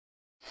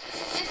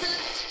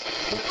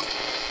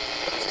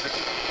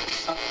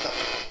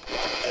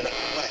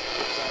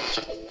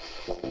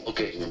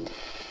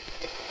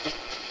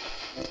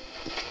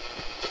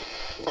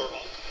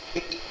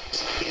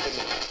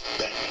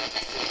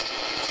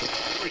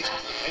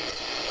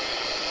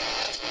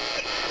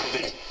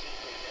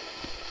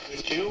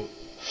2,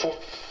 4.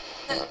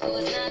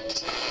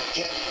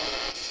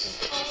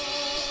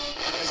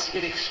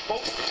 Get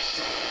exposed.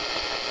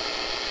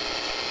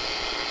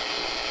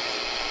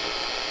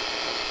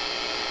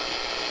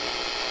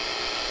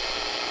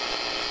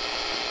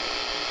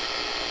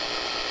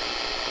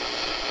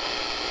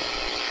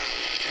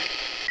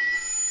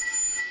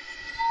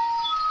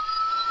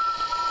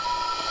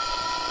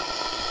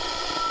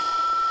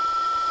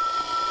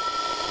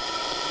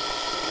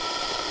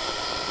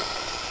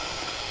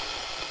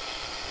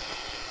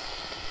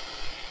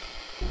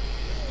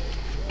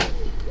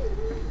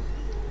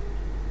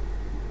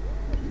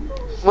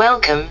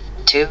 Welcome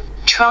to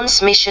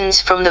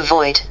Transmissions from the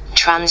Void,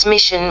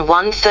 Transmission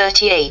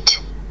 138.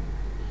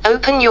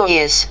 Open your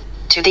ears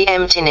to the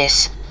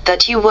emptiness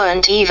that you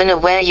weren't even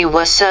aware you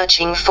were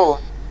searching for.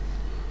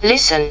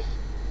 Listen.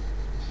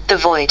 The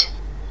void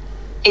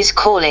is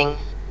calling.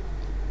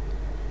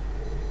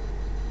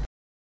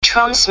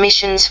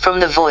 Transmissions from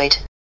the void.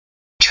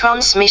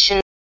 Transmission,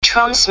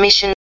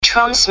 transmission,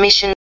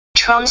 transmission,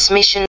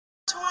 transmission.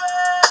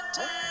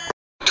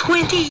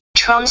 20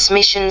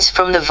 transmissions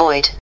from the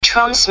void.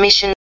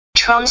 Transmission,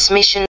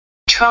 transmission,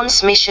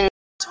 transmission.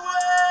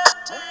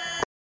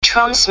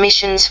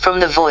 Transmissions from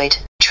the void.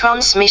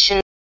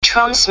 Transmission,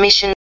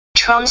 transmission,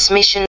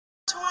 transmission.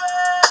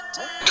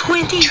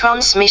 20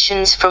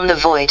 transmissions from the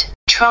void.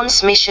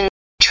 Transmission,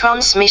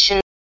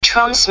 transmission,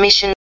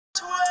 transmission.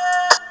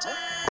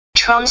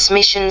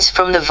 Transmissions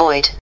from the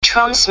void.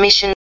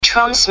 Transmission,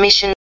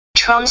 transmission,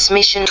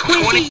 transmission.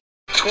 20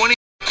 20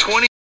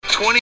 20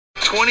 20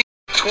 20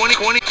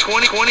 20 20 20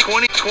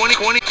 20 20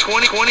 20 20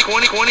 20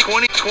 20 20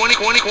 20 20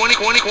 20 20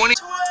 20 20.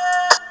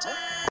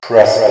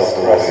 Press the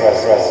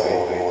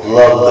void.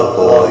 Love the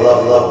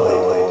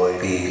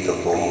void. Be the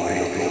void.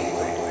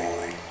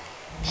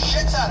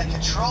 Shit's out of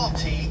control,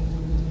 T.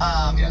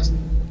 Yes.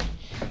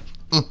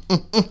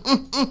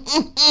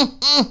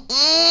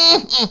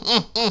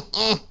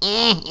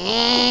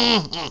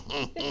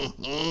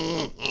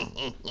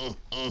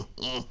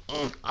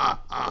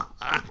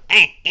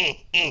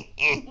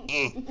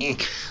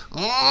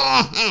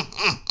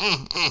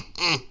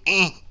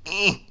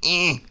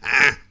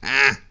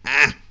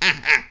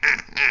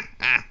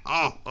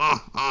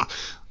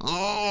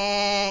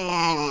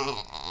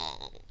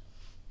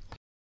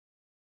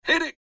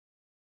 Hit it.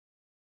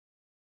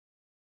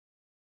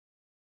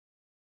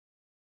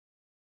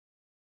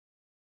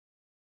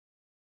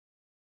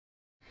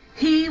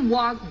 He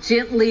walked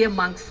gently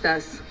amongst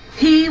us.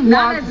 He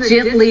walked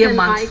gently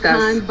amongst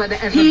us.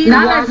 He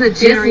not as a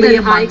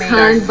distant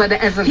icon, but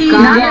as a God.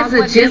 Not as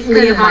a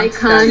distant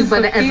icon,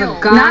 but as a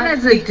God. Not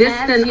as a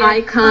distant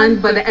icon,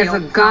 but as a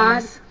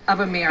God of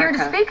America. Here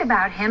to speak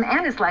about him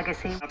and his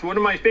legacy. One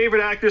of my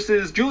favorite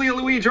actresses, Julia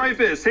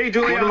Louis-Dreyfus. Hey,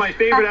 Julia. One of my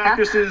favorite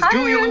actresses,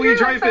 Julia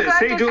Louis-Dreyfus.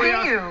 Hey,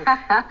 Julia.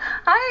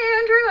 Hi,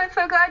 Andrew. It's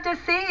so glad to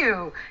see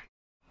you.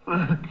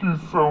 Thank you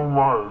so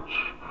much.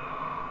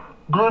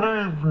 Good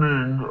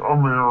evening,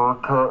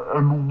 America,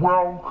 and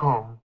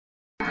welcome.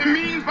 The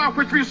means by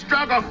which we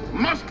struggle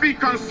must be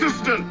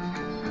consistent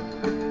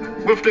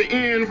with the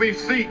end we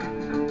seek.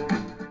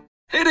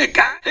 Hit it,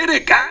 guy. Hit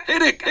it, guy.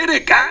 Hit it, hit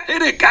it, guy.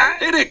 Hit it, guy.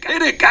 Hit it,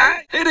 hit it,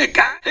 guy. Hit it,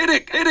 guy. Hit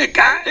it, hit it,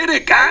 guy. Hit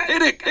it, guy.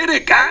 Hit it, hit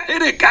it, guy.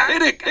 Hit it, guy.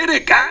 Hit it, hit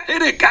it, guy.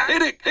 Hit it, guy.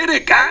 Hit it, hit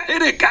it, guy.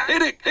 Hit it, guy.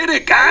 Hit it, hit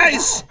it,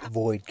 guys.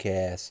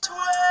 Voidcast.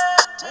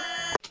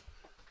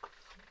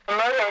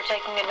 Murder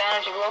taking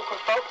advantage of local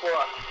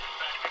folklore.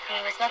 I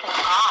mean, there's nothing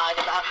odd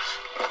about...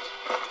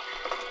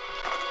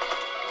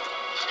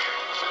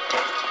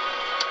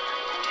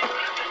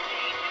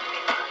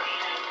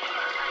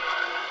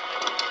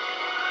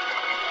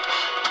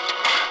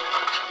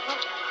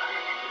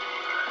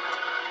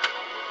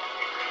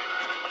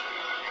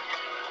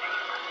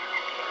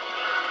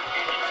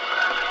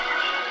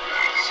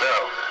 So,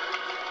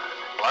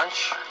 lunch?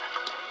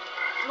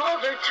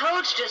 Mulder,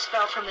 toads just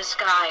fell from the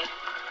sky.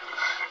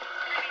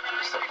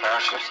 Guess the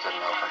parachutes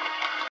didn't open.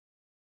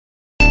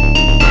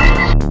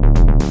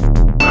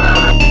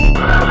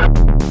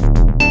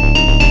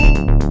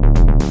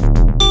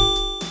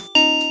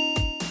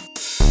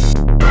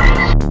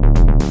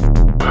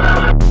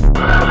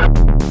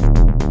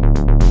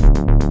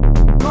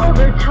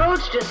 Mulder,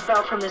 toads just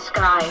fell from the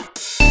sky.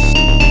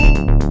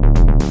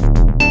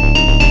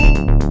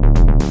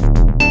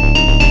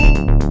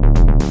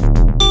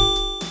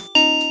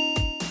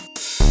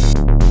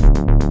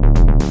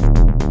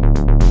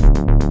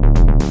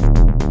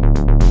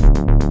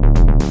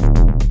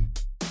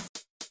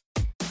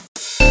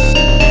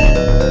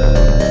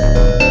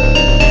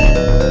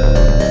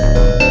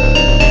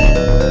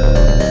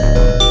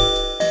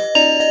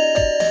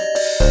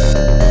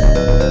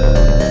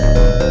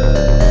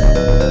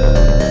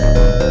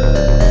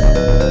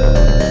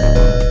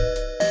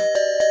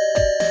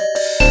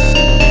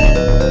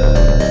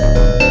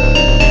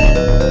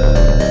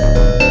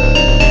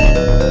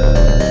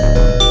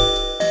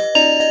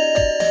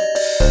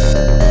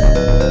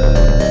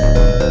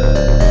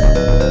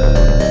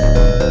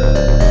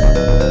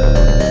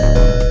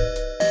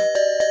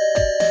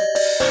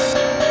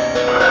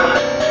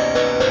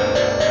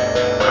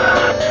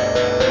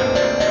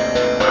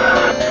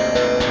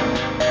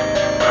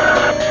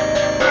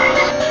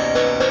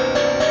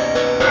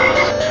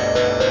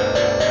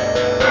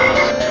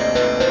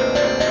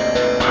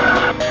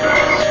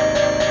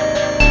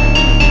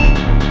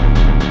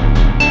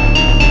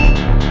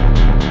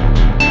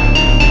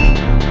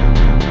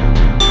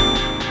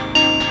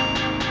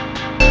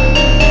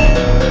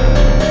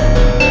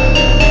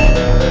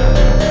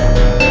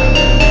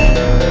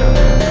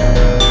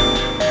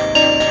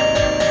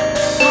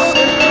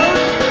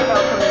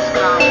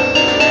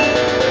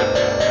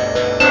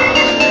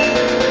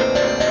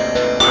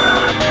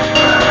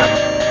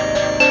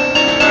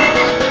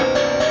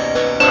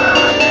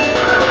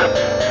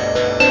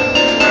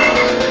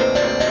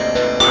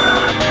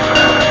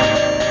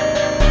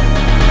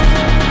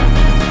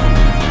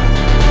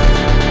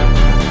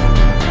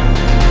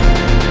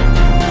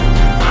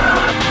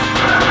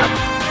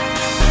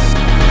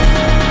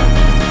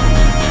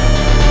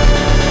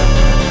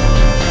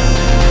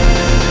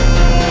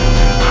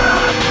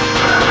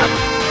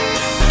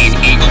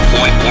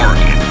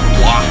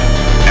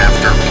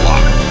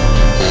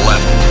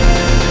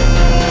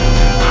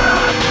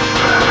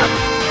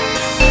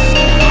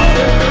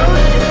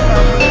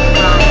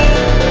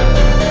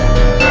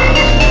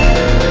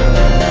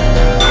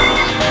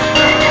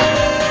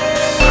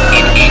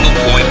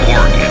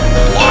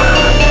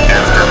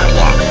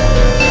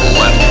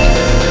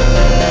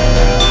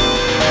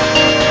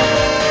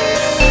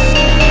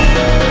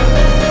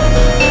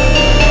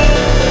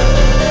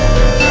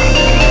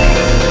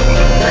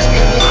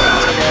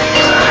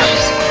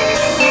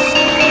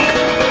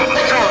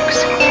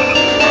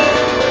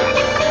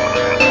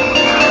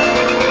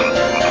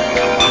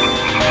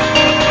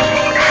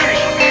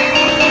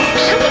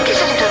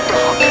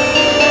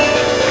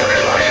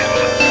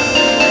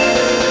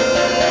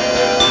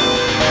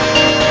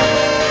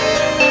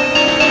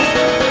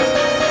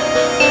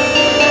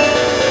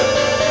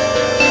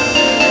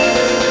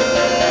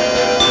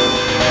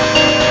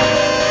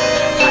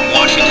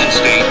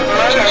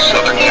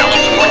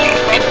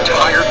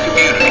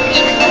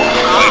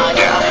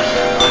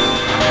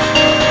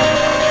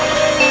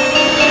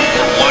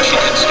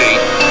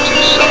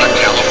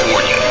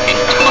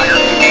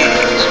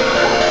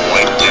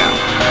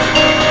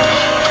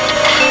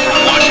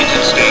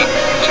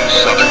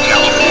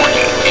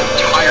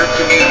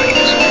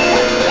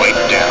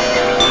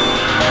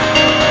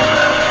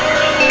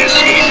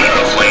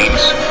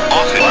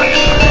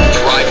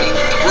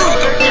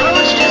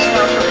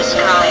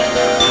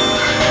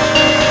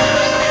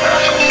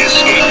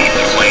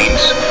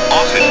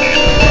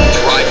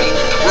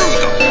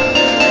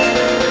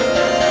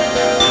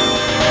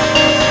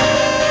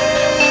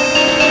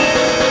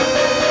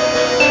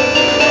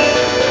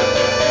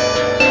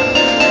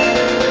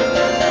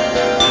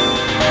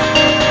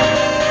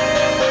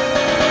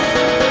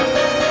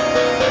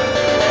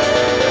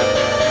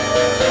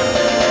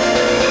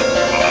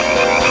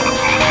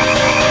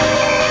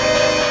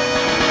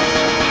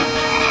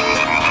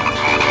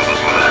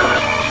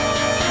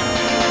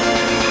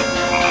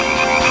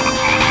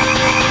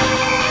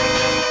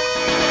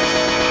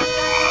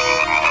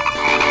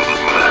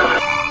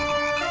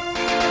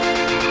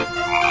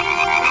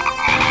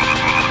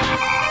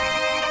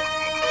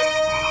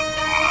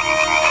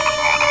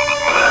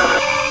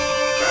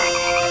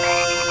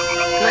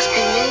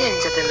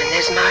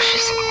 those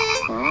marshes.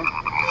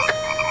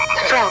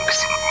 The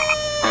frogs.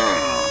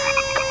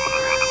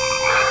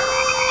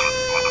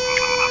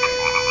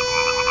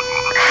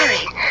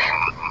 Harry,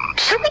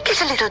 shall we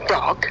get a little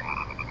dog?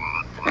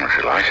 If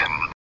you like.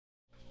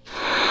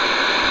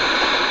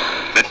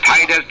 The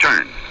tide has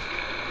turned.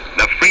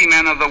 The free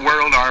men of the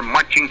world are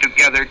marching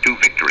together to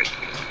victory.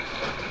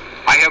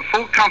 I have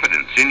full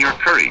confidence in your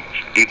courage,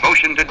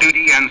 devotion to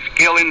duty, and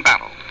skill in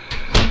battle.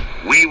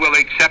 We will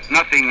accept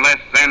nothing less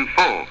than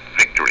full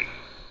victory.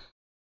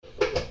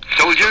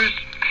 Soldiers,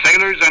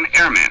 sailors, and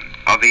airmen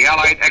of the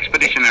Allied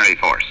Expeditionary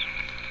Force,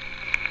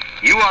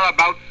 you are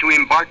about to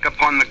embark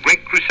upon the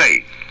great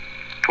crusade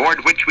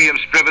toward which we have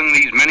striven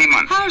these many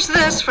months. How's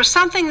this for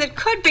something that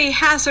could be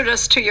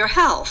hazardous to your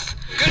health?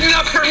 Good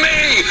enough for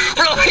me!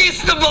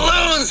 Release the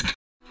balloons!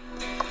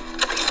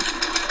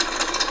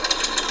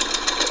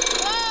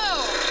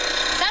 Whoa!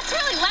 That's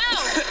really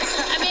loud.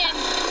 I mean,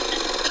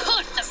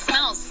 it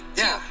smells.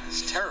 Yeah,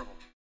 it's terrible.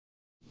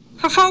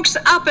 For folks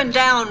up and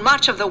down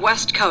much of the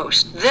West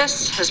Coast,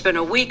 this has been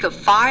a week of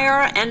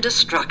fire and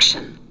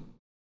destruction.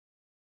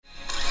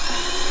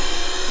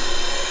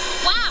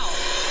 Wow!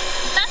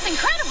 That's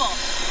incredible!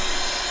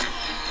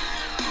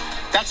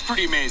 That's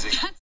pretty amazing.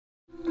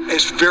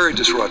 It's very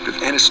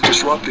disruptive, and it's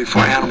disruptive for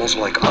animals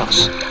like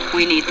us.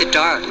 We need the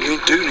dark. We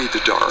do need the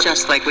dark.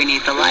 Just like we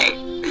need the light.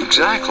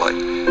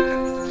 Exactly.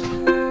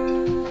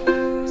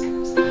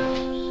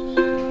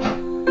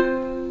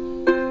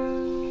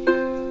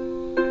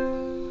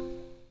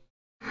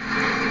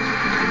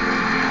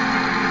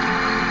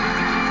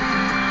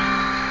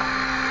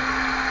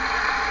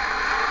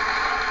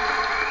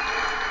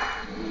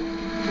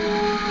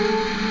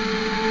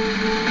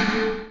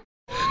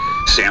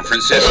 San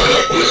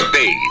Francisco was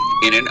bathed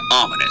in an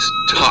ominous,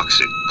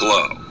 toxic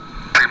glow.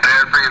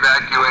 Prepare for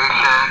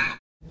evacuation.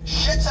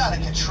 Shit's out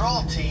of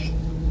control, T.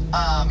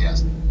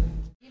 Yes.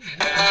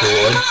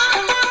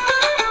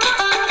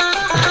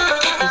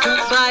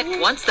 But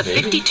once the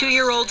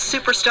 52-year-old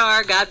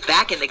superstar got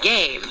back in the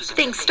game,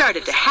 things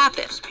started to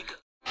happen.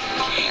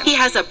 He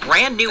has a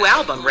brand new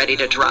album ready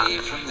to drop,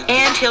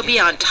 and he'll be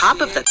on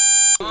top of the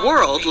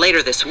world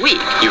later this week.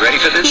 You ready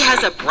for this? He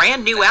has a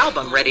brand new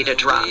album ready to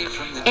drop,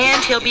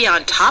 and he'll be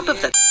on top of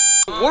the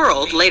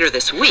world later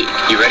this week.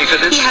 You ready for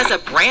this? He has a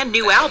brand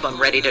new album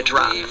ready to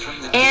drop,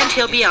 and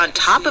he'll be on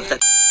top of the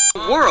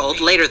world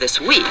later this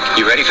week.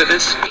 You ready for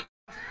this?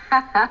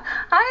 Hi,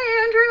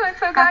 Andrew. It's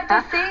so glad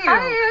to see you.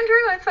 Hi,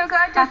 Andrew. It's so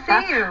glad to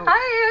see you.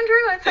 Hi,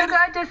 Andrew. It's so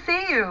glad to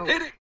see you.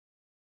 Hit it!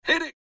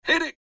 Hit it!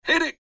 Hit it!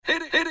 Hit it!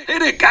 Hit it! Hit it!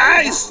 Hit it,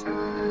 guys!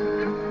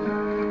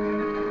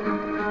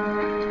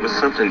 There's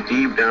something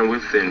deep down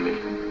within me,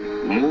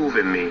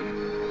 moving me,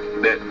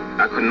 that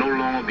I could no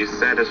longer be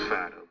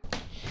satisfied of.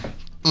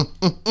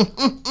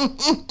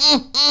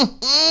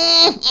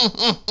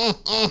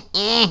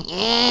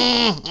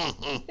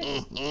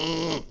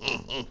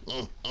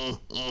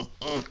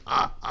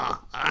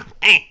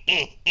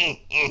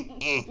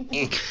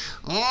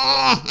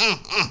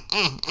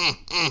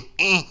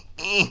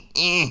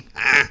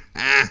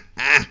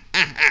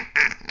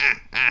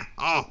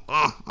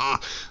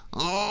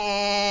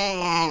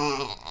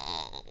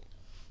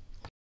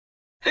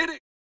 Hit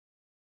it!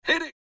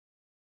 Hit it!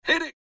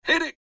 Hit it!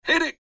 Hit it!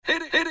 Hit it!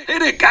 Hit it! Hit it!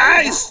 Hit it,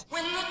 guys!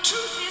 When the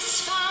truth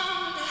is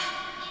found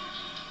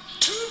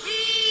to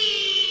be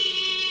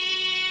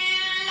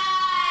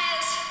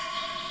lies,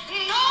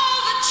 and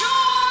all the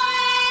joy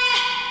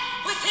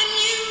within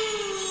you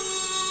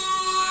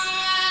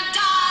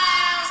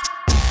dies.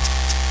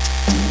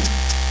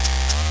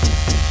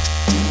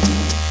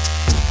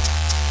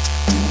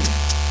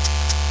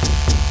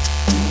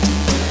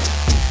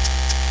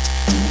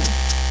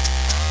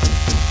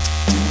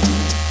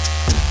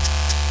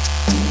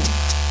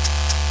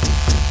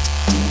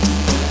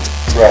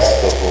 Trust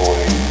the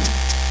boy,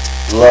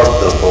 love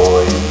the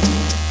boy,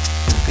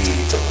 be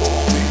the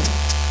boy.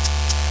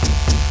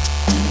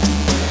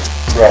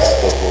 Trust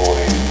the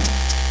boy,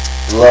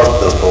 love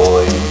the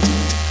boy,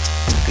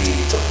 be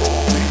the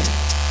boy.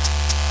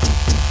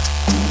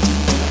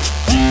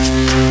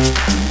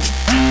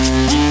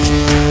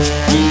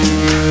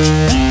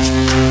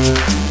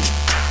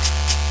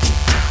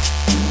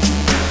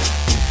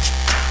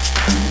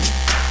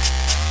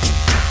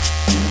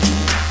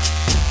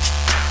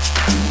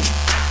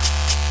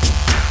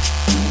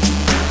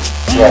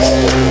 Trust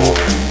the boy,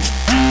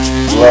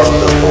 love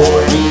the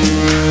boy,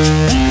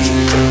 be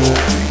the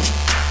boy.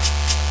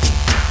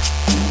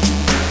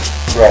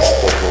 Trust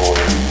the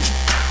boy,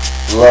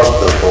 love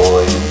the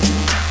boy,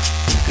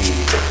 be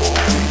the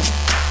boy.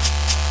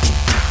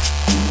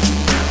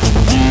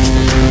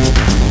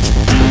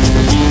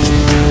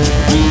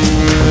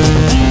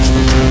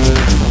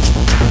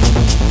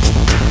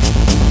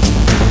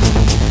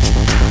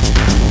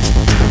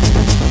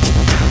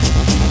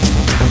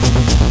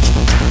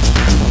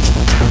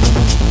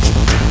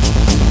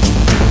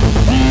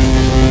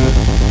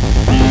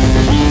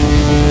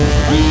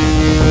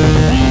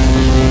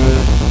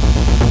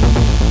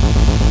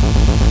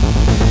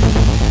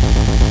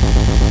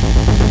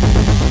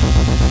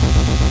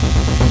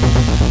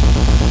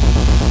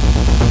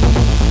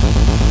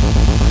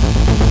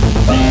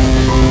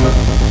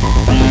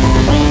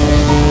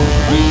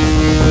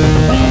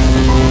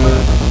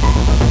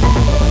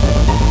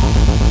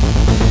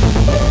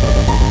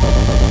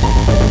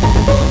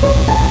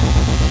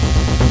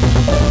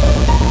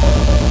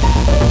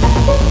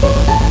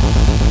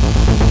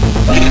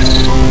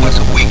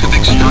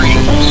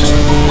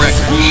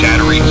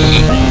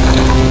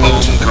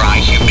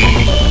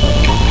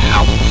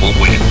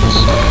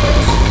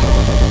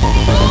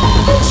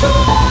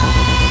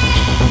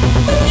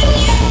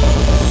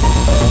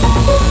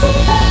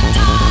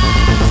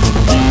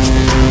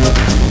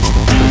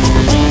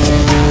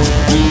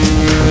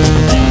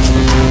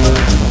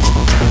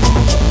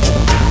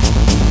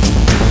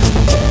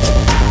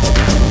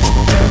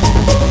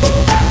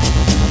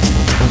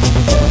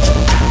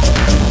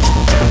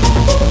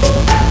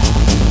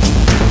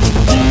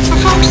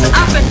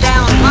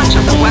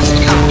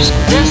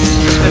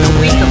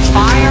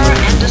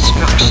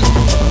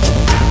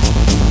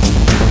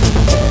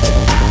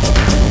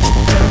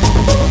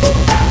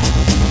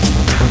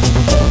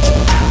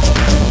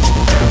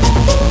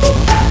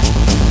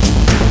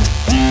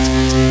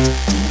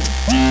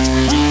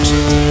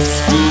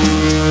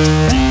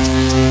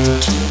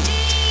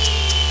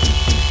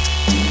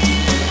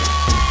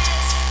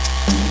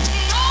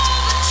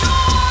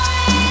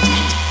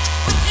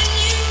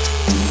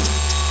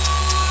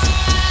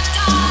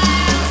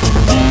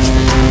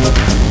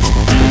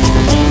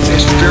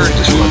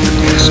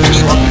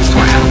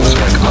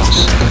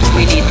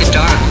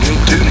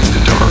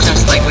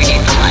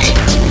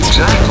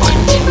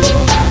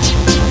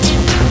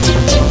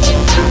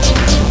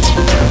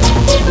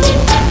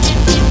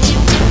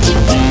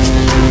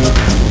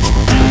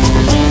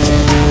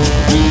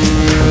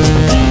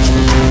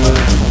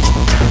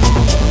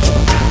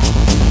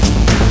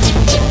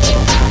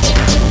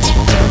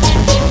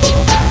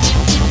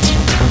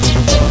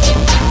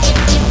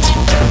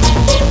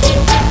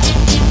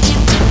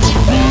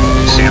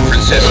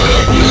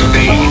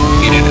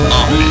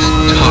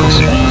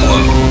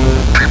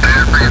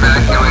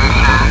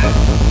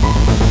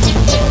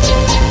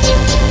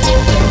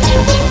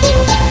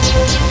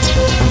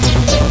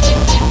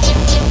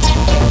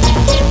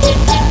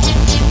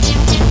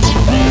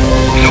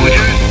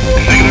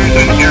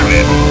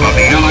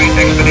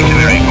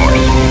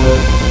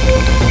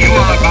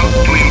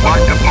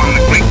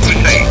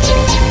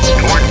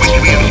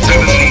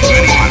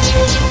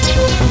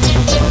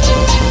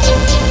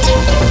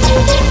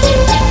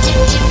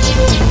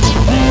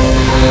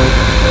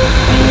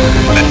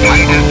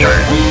 has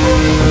turned.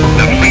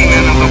 The free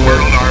men of the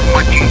world are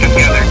marching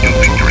together to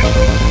victory.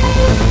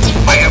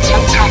 I have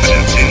full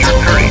confidence in your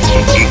courage,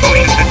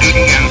 devotion to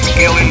duty, and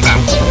skill in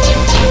battle.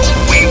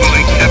 We will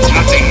accept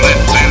nothing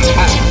less than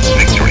full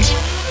victory.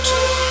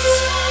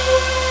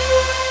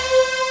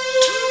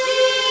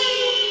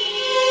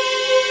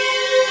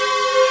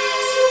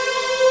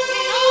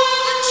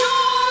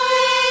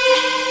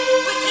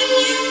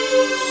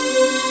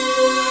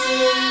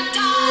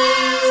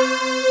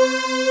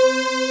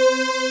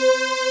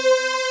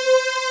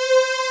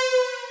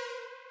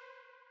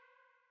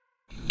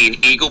 In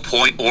Eagle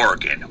Point,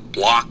 Oregon,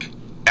 block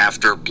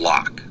after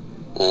block,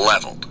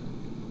 leveled.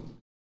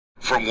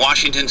 From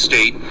Washington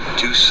State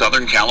to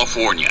Southern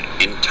California,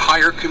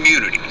 entire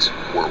communities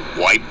were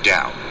wiped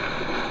out.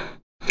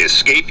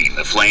 Escaping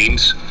the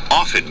flames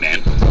often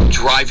meant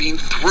driving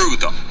through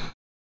them.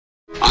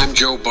 I'm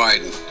Joe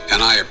Biden,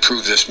 and I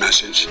approve this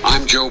message.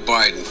 I'm Joe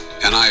Biden,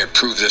 and I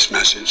approve this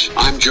message.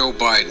 I'm Joe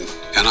Biden,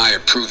 and I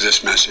approve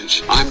this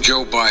message. I'm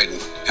Joe Biden,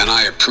 and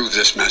I approve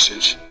this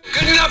message.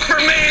 Good enough for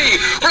me!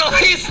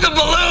 Release the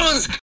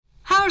balloons!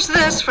 How's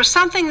this for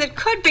something that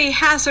could be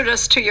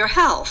hazardous to your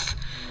health?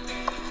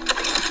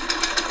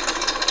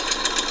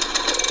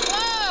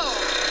 Whoa!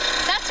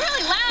 That's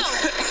really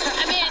loud!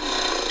 I mean,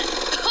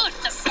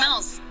 it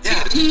smells.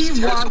 Yeah. He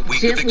walked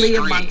gently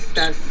amongst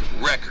us.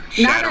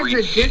 Not as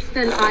a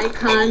distant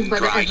icon,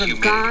 but as a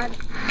God.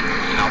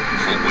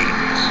 Powerful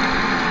winds.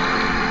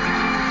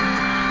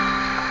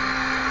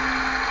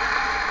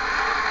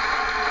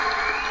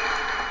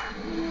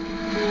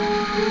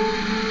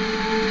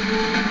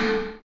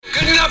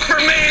 Good enough for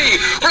me!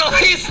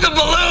 Release the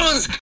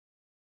balloons!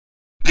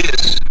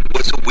 This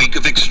was a week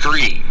of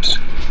extremes,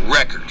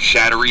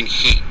 record-shattering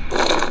heat,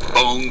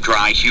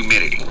 bone-dry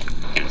humidity,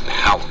 and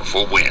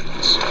powerful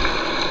winds.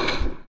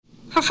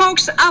 For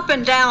folks up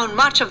and down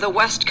much of the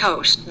West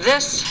Coast,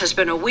 this has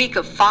been a week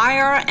of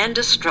fire and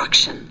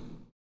destruction.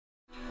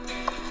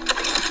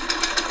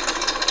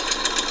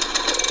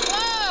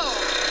 Whoa!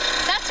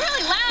 That's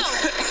really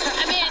loud!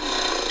 I mean,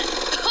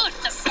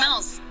 it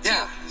smells.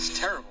 Yeah, it's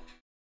terrible.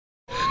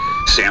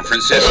 San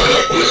Francisco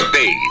was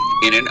bathed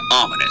in an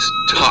ominous,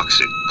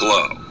 toxic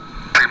glow.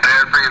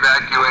 Prepare for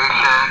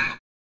evacuation.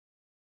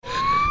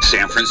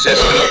 San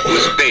Francisco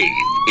was bathed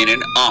in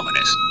an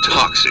ominous,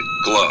 toxic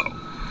glow.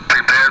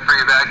 Prepare for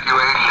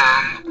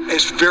evacuation.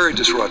 It's very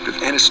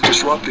disruptive, and it's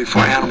disruptive for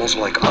animals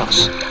like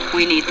us.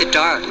 We need the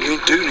dark. We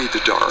do need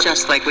the dark.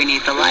 Just like we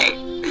need the light.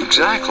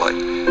 Exactly.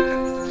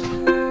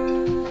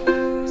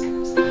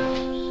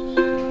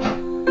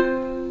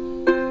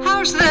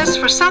 How's this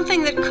for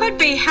something that could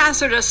be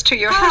hazardous to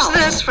your health?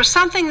 How's this for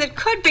something that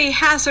could be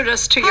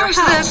hazardous to your health?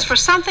 How's this for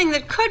something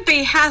that could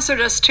be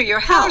hazardous to your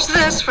health? How's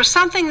this for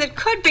something that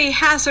could be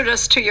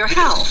hazardous to your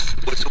health?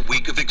 This was a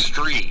week of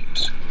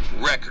extremes,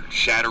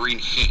 record-shattering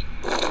heat,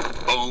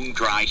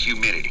 bone-dry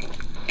humidity,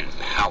 and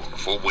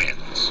powerful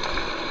winds.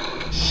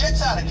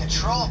 Shit's out of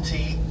control,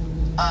 T.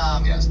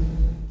 Yes.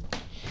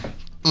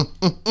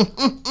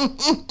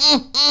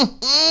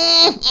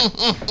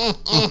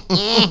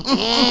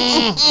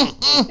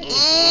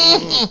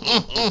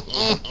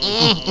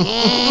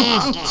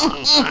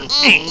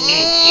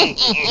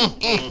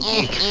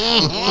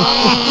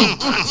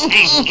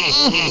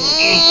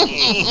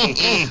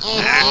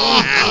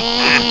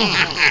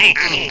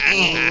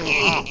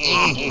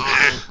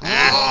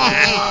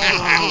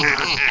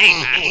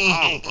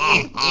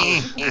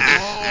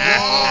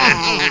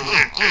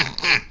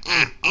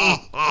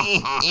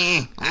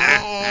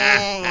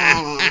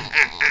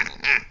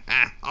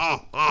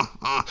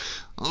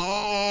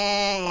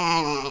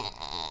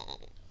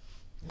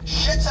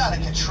 Shit's out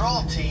of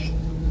control, T.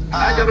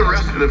 I got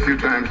arrested a few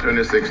times during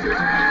the 60s.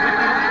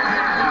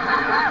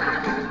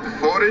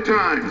 40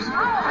 times.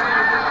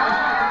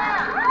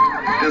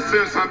 And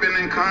since I've been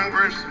in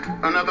Congress,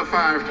 another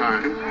 5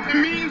 times. The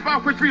means by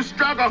which we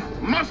struggle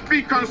must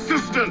be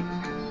consistent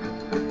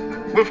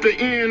with the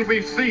end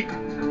we seek.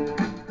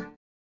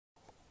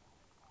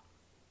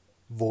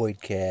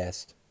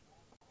 Voidcast.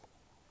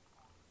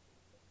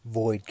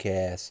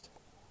 Voidcast.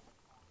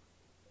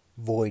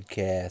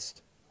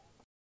 Voidcast.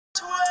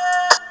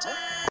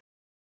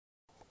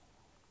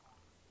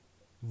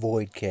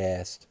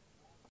 Voidcast.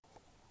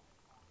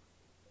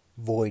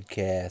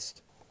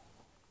 Voidcast.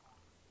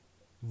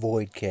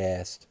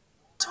 Voidcast.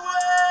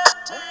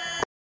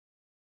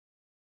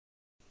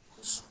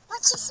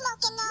 What you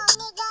smoking on,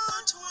 nigga?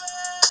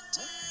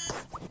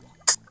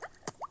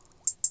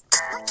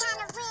 What kind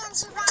of rims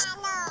you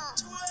riding on?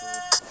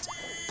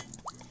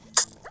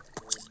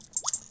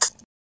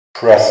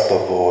 Press the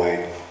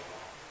void.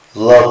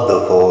 Love the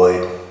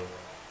void.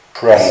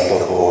 Press the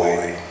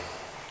void.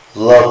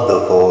 Love the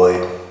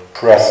void.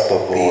 Press the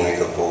void. Be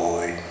the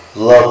void.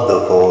 Love the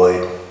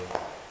void.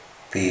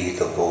 Be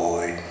the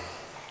void.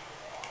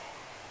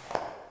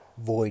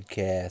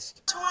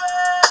 Voidcast.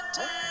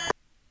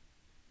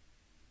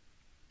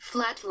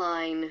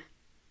 Flatline.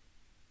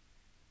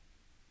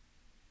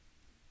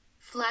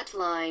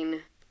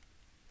 Flatline.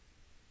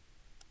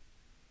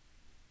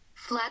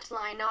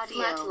 Flatline audio.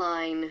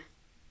 Flatline.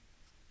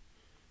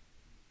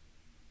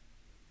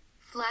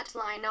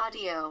 Flatline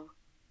audio.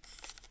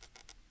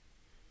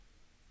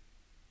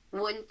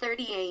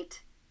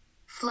 138.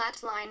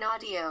 Flatline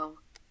audio.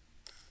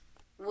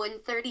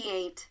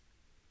 138.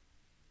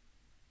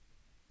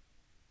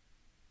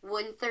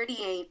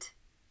 138.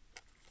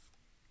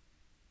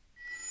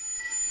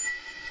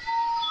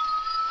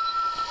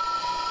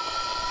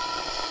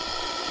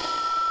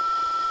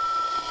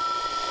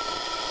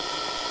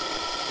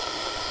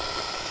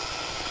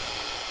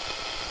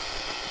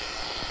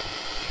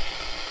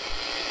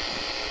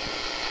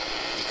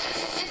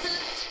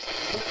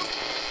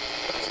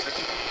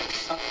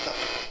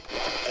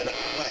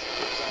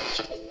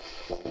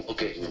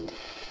 Okay.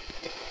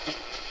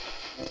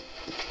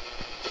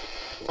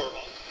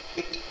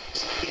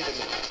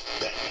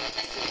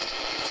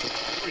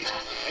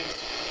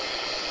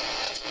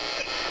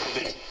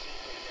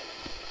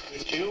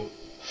 With you?